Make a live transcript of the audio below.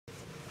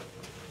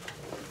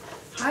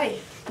Hi,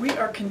 we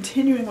are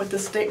continuing with the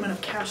statement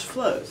of cash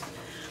flows.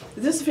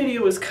 This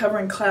video is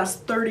covering class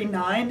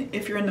 39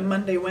 if you're in the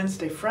Monday,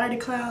 Wednesday, Friday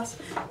class,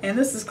 and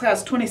this is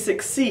class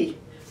 26C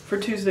for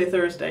Tuesday,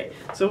 Thursday.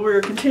 So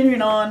we're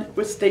continuing on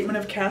with statement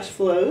of cash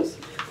flows,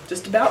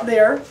 just about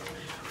there.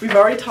 We've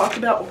already talked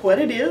about what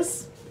it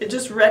is. It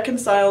just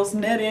reconciles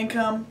net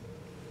income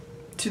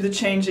to the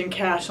change in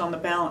cash on the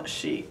balance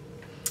sheet.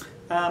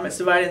 It's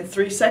divided in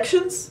three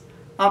sections: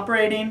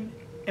 operating,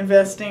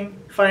 investing,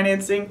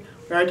 financing.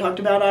 We already talked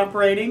about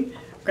operating.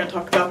 We're going to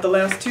talk about the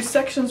last two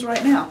sections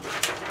right now.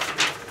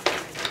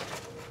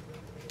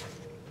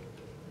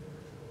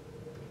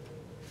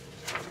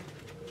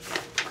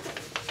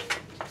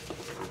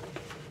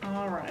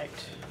 All right.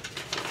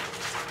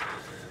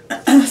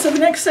 So the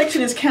next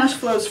section is cash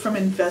flows from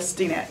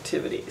investing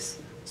activities.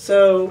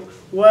 So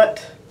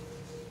what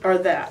are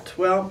that?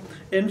 Well,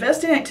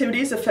 investing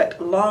activities affect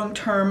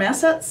long-term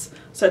assets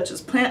such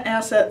as plant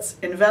assets,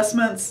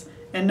 investments,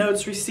 and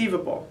notes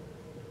receivable.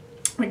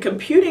 When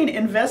computing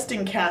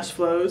investing cash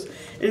flows,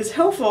 it is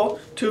helpful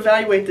to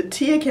evaluate the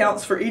T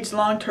accounts for each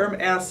long-term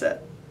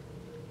asset.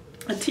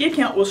 A T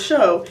account will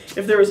show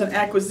if there was an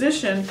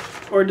acquisition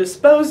or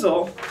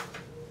disposal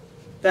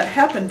that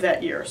happened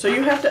that year. So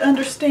you have to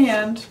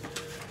understand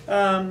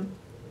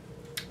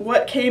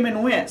what came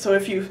and went. So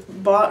if you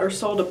bought or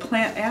sold a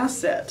plant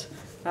asset,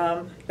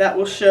 that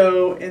will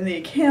show in the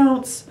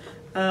accounts,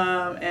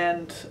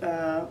 and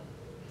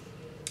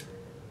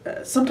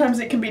sometimes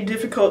it can be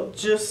difficult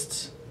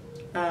just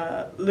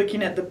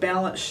looking at the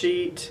balance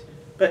sheet,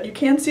 but you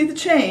can see the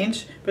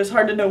change, but it's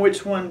hard to know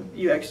which one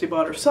you actually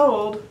bought or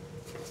sold.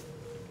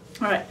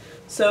 Alright,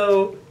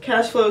 so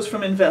cash flows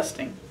from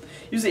investing.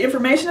 Use the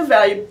information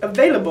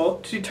available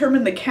to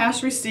determine the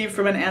cash received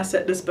from an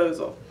asset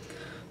disposal.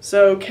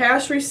 So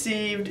cash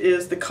received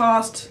is the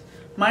cost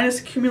minus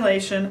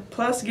accumulation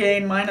plus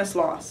gain minus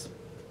loss.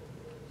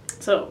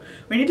 So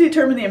we need to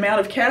determine the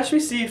amount of cash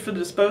received for the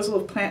disposal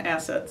of plant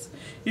assets.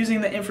 Using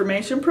the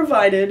information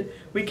provided,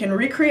 we can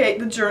recreate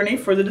the journey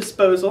for the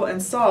disposal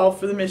and solve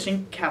for the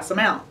missing cash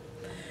amount.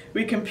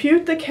 We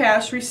compute the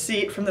cash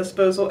receipt from the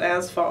disposal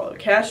as follows.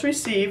 Cash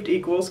received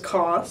equals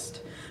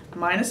cost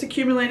minus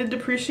accumulated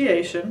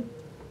depreciation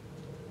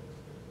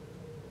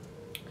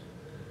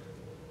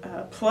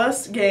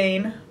plus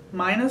gain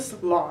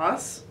minus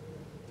loss.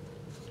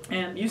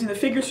 And using the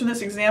figures from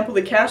this example,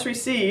 the cash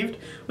received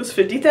was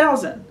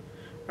 $50,000.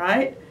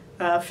 Right?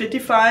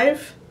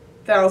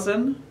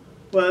 55,000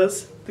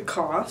 was the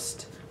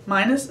cost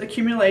minus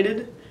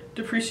accumulated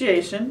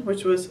depreciation,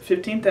 which was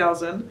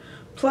 15,000,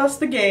 plus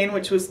the gain,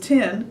 which was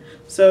 10.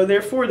 So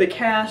therefore the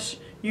cash,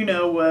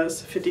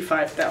 was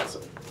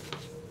 55,000.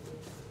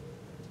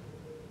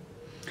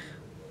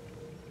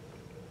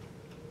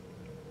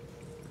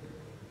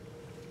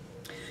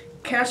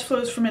 Cash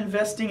flows from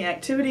investing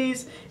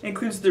activities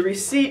includes the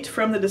receipt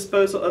from the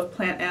disposal of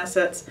plant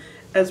assets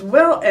as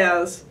well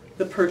as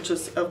the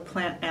purchase of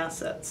plant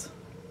assets.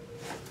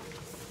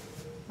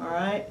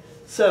 Alright,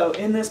 so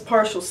in this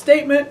partial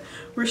statement,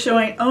 we're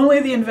showing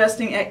only the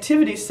investing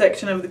activities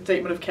section of the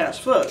statement of cash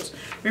flows.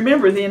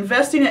 Remember, the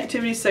investing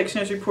activities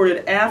section is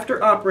reported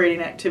after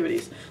operating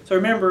activities. So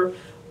remember,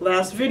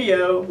 last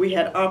video we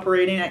had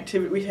operating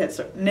activity, we had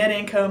net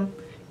income,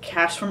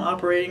 cash from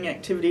operating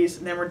activities,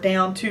 and then we're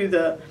down to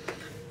the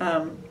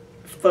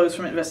flows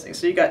from investing.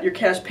 So you got your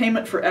cash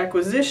payment for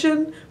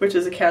acquisition, which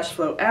is a cash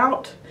flow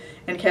out,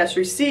 and cash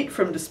receipt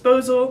from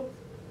disposal,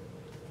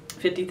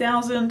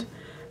 50,000,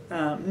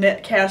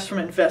 net cash from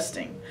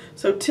investing.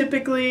 So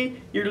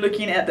typically you're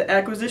looking at the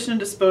acquisition and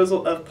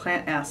disposal of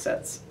plant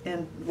assets,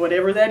 and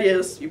whatever that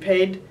is, you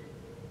paid.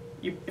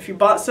 If you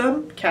bought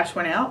some, cash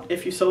went out.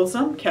 If you sold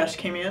some, cash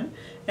came in,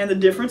 and the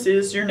difference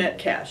is your net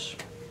cash.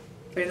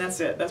 And that's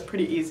it. That's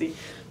pretty easy.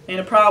 And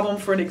a problem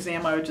for an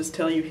exam, I would just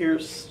tell you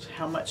here's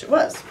how much it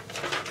was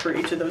for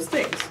each of those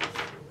things.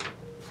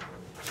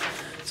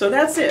 So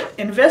that's it.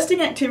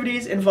 Investing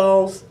activities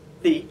involves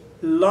the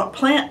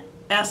plant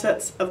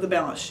assets of the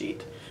balance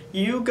sheet.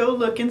 You go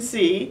look and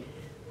see,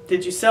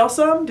 did you sell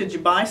some? Did you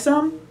buy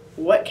some?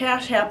 What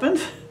cash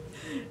happened?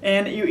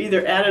 And you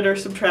either add it or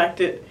subtract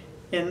it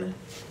in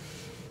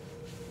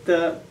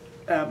the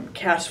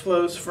cash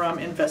flows from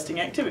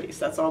investing activities.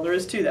 That's all there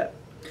is to that.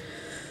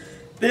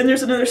 Then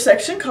there's another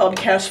section called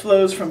cash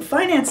flows from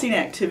financing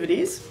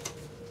activities.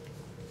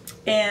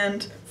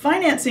 And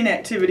financing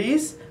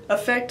activities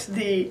affect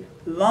the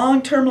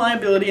long-term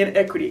liability and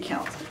equity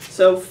accounts.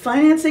 So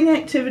financing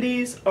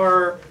activities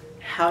are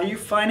how you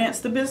finance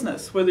the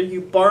business, whether you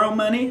borrow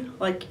money,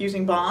 like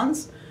using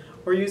bonds,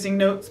 or using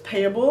notes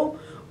payable,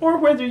 or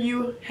whether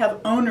you have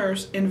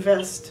owners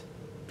invest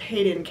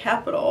paid-in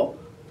capital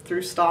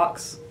through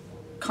stocks,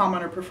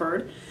 common or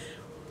preferred.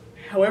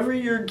 However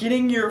you're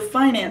getting your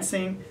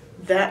financing,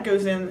 that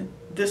goes in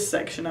this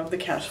section of the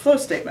cash flow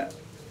statement.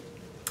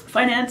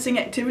 Financing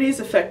activities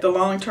affect the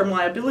long-term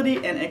liability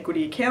and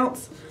equity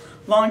accounts.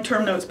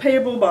 Long-term notes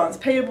payable, bonds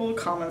payable,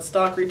 common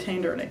stock,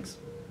 retained earnings.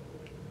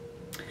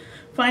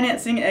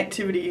 Financing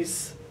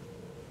activities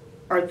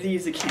are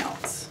these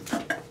accounts.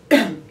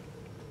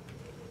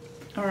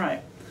 All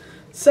right.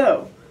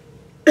 So,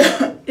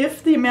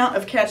 if the amount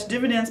of cash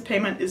dividends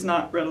payment is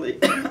not readily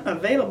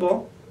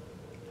available,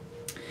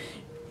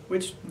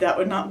 which that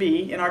would not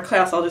be, in our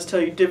class I'll just tell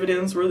you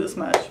dividends were this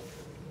much,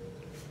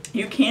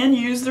 you can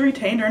use the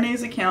retained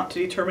earnings account to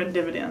determine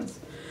dividends.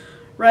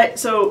 Right,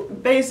 so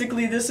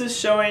basically this is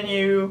showing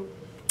you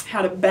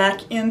how to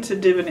back into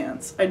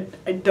dividends. I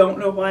don't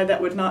know why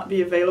that would not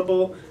be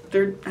available.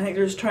 I think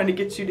they're just trying to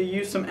get you to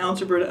use some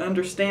algebra to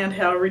understand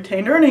how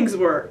retained earnings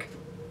work.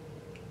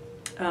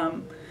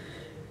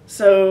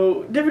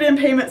 So dividend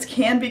payments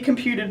can be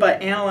computed by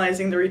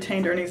analyzing the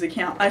retained earnings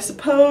account. I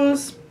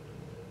suppose,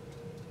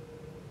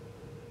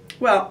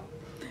 well,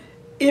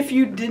 if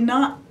you did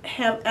not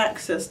have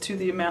access to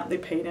the amount they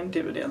paid in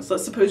dividends,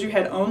 let's suppose you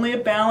had only a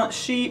balance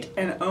sheet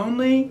and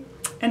only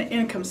an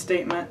income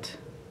statement.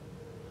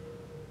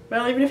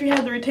 Well, even if you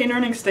had the retained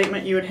earnings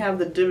statement, you would have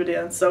the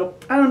dividends. So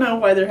I don't know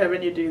why they're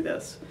having you do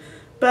this.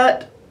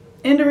 But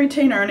end of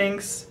retained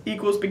earnings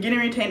equals beginning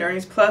retained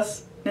earnings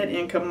plus net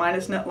income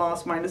minus net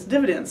loss minus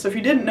dividends. So if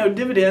you didn't know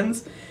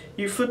dividends,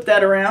 you flip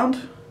that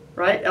around,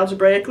 right,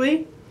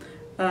 algebraically,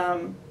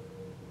 and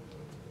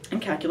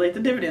calculate the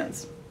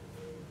dividends.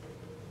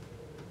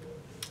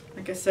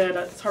 Like I said,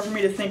 it's hard for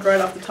me to think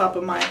right off the top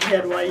of my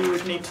head why you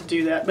would need to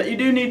do that. But you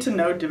do need to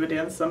know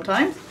dividends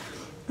sometimes.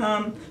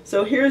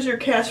 So here's your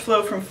cash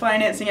flow from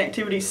financing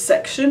activities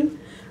section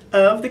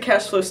of the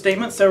cash flow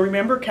statement. So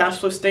remember, cash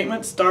flow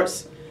statement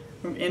starts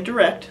from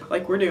indirect,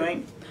 like we're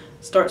doing.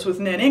 Starts with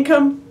net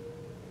income.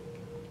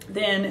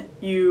 Then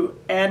you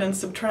add and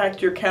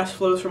subtract your cash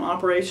flows from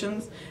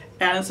operations.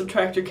 Add and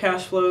subtract your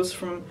cash flows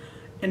from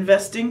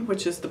investing,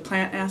 which is the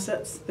plant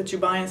assets that you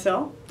buy and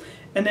sell.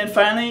 And then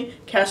finally,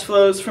 cash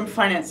flows from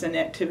financing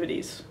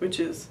activities, which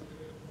is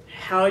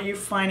how you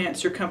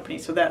finance your company.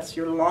 So that's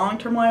your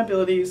long-term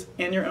liabilities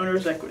and your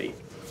owner's equity,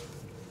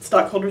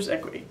 stockholders'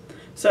 equity.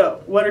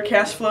 So what are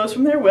cash flows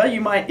from there? Well, you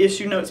might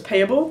issue notes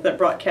payable that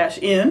brought cash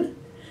in.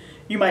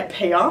 You might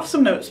pay off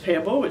some notes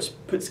payable, which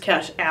puts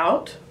cash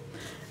out.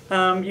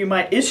 You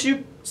might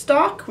issue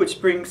stock,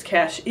 which brings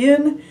cash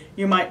in.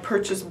 You might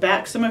purchase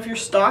back some of your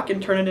stock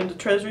and turn it into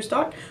treasury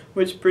stock,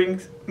 which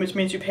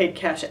means you paid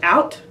cash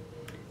out.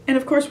 And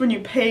of course, when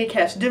you pay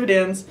cash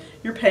dividends,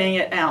 you're paying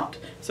it out.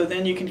 So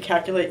then you can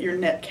calculate your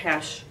net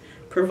cash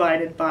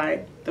provided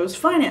by those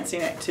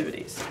financing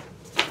activities.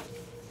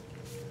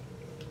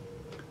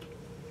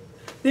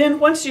 Then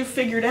once you've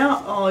figured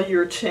out all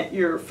your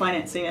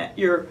financing,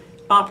 your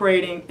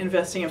operating,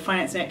 investing, and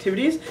financing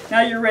activities,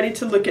 now you're ready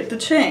to look at the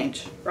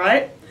change,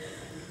 right?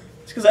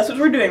 Because that's what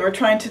we're doing. We're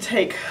trying to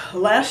take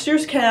last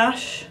year's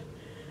cash,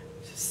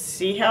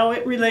 see how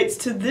it relates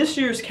to this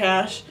year's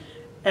cash,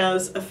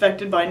 as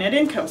affected by net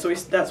income. So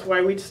that's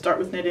why we start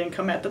with net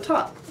income at the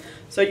top.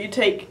 So you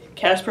take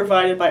cash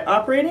provided by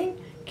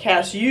operating,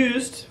 cash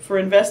used for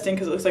investing,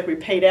 because it looks like we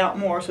paid out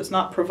more, so it's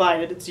not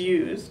provided, it's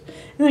used.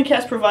 And then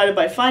cash provided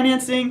by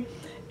financing,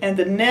 and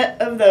the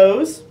net of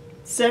those,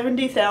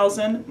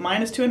 70,000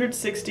 minus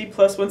 260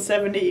 plus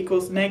 170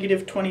 equals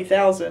negative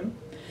 20,000.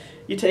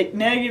 You take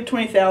negative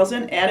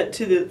 20,000, add it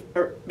to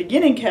the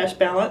beginning cash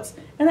balance,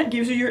 and that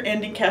gives you your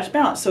ending cash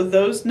balance. So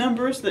those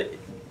numbers that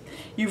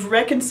you've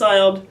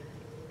reconciled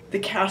the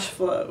cash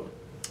flow.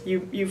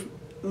 You've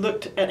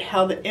looked at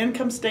how the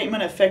income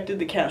statement affected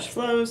the cash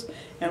flows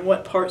and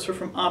what parts were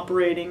from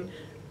operating,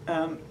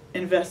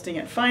 investing,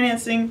 and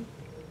financing.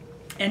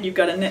 And you've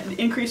got a net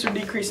increase or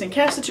decrease in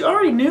cash that you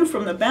already knew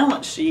from the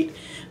balance sheet.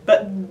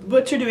 But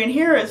what you're doing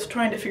here is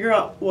trying to figure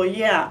out, well,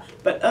 yeah,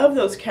 but of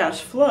those cash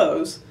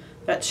flows,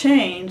 that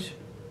change,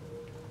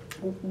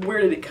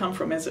 where did it come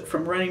from? Is it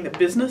from running the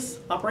business,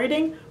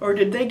 operating, or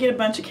did they get a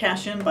bunch of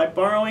cash in by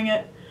borrowing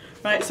it?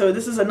 Right, so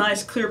this is a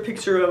nice clear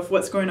picture of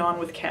what's going on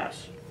with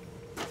cash.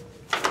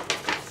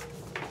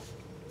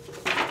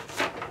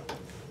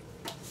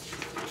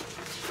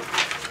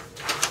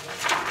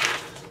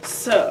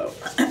 So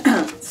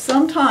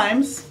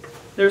sometimes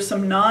there's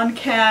some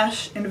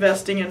non-cash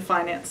investing and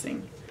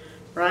financing,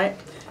 right?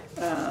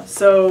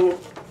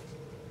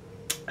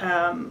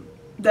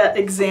 That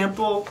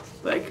example,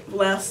 like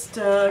last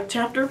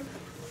chapter,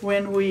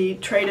 when we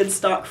traded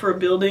stock for a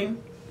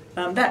building,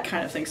 that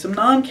kind of thing. Some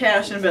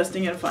non-cash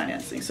investing and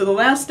financing. So the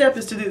last step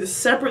is to do this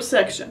separate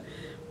section,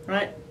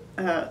 right?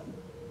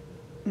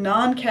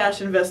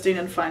 Non-cash investing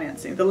and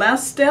financing. The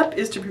last step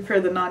is to prepare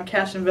the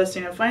non-cash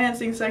investing and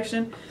financing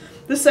section.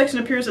 This section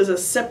appears as a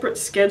separate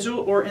schedule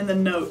or in the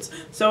notes.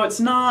 So it's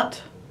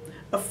not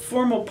a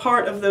formal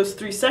part of those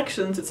three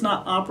sections. It's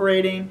not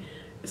operating.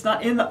 It's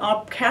not in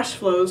the cash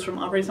flows from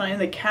operating. It's not in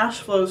the cash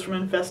flows from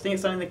investing.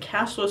 It's not in the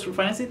cash flows from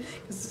financing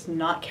because it's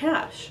not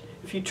cash.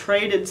 If you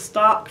traded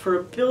stock for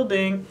a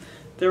building,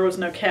 there was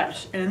no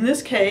cash. And in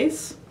this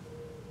case,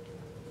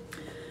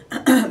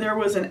 there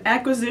was an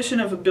acquisition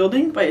of a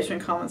building by issuing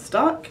common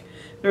stock.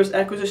 There was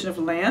acquisition of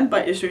land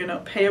by issuing a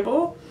note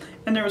payable.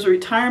 And there was a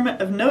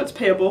retirement of notes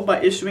payable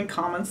by issuing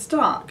common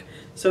stock.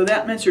 So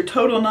that meant your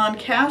total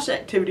non-cash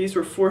activities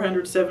were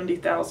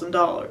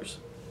 $470,000.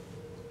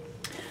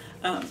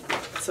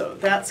 So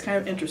that's kind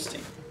of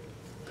interesting.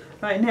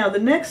 All right, now the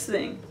next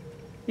thing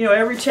You know,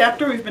 every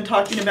chapter we've been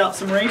talking about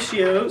some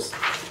ratios,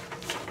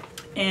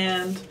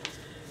 and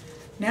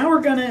now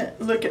we're going to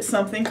look at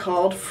something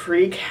called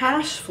free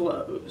cash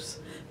flows.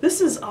 This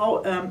is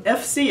all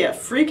FCF,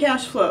 free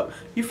cash flow.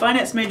 You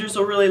finance majors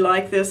will really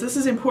like this. This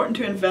is important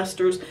to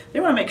investors. They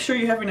want to make sure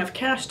you have enough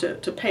cash to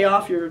pay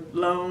off your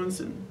loans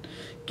and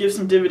give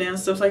some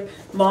dividends, stuff like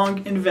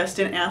long invest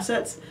in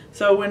assets.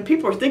 So when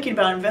people are thinking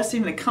about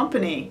investing in a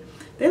company,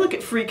 they look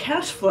at free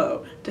cash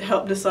flow to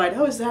help decide,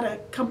 oh, is that a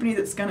company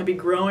that's going to be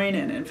growing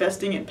and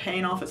investing and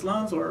paying off its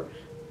loans, or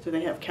do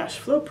they have cash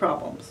flow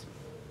problems?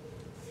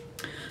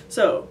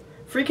 So,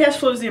 free cash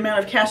flow is the amount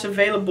of cash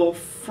available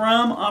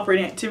from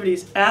operating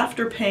activities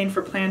after paying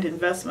for planned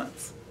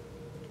investments.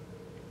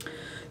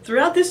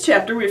 Throughout this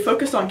chapter, we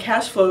focused on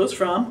cash flows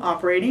from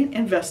operating,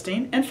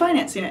 investing, and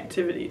financing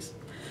activities.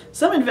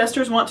 Some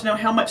investors want to know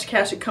how much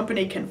cash a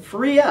company can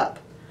free up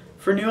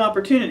for new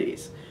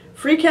opportunities.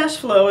 Free cash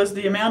flow is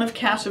the amount of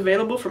cash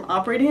available from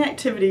operating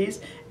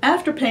activities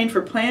after paying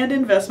for planned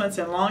investments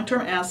in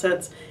long-term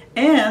assets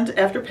and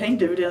after paying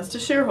dividends to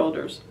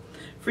shareholders.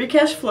 Free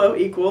cash flow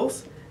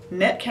equals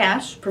net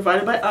cash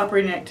provided by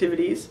operating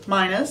activities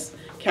minus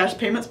cash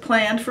payments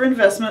planned for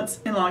investments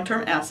in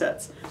long-term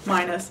assets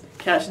minus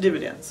cash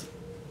dividends.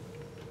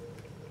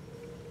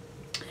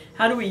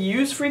 How do we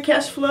use free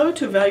cash flow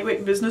to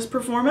evaluate business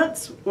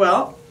performance?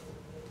 Well,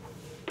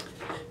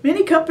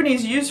 many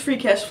companies use free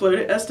cash flow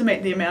to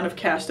estimate the amount of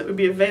cash that would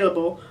be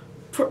available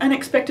for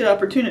unexpected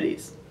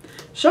opportunities.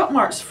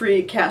 Shopmart's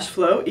free cash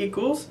flow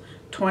equals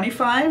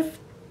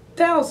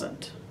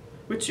 $25,000,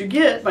 which you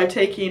get by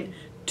taking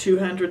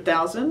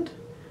 200,000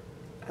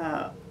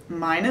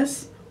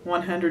 minus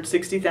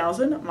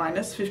 160,000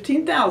 minus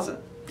 15,000,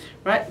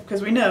 right?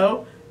 Because we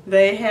know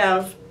they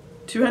have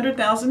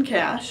 200,000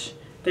 cash,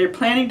 they're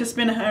planning to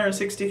spend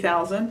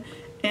 160,000,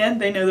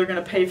 and they know they're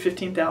going to pay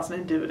 15,000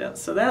 in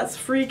dividends. So that's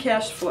free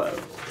cash flow.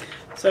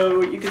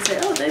 So you could say,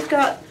 oh, they've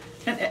got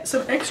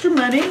some extra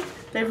money.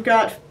 They've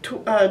got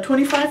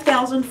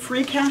 25,000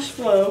 free cash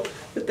flow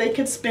that they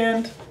could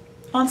spend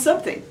on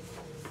something.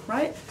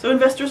 Right? So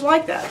investors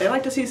like that. They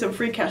like to see some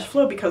free cash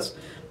flow because,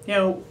 you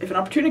know, if an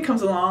opportunity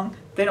comes along,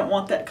 they don't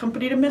want that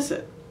company to miss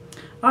it.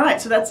 All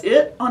right, so that's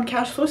it on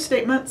cash flow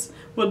statements.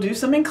 We'll do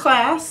some in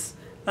class.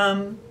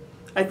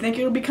 I think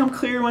it'll become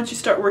clear once you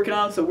start working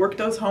on it, so work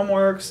those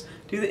homeworks,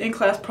 do the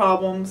in-class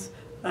problems.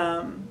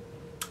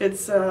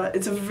 It's a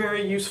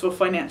very useful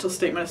financial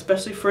statement,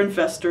 especially for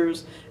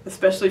investors,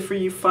 especially for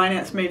you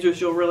finance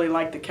majors. You'll really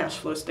like the cash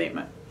flow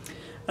statement.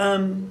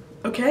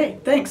 Okay,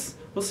 thanks.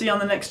 We'll see you on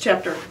the next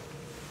chapter.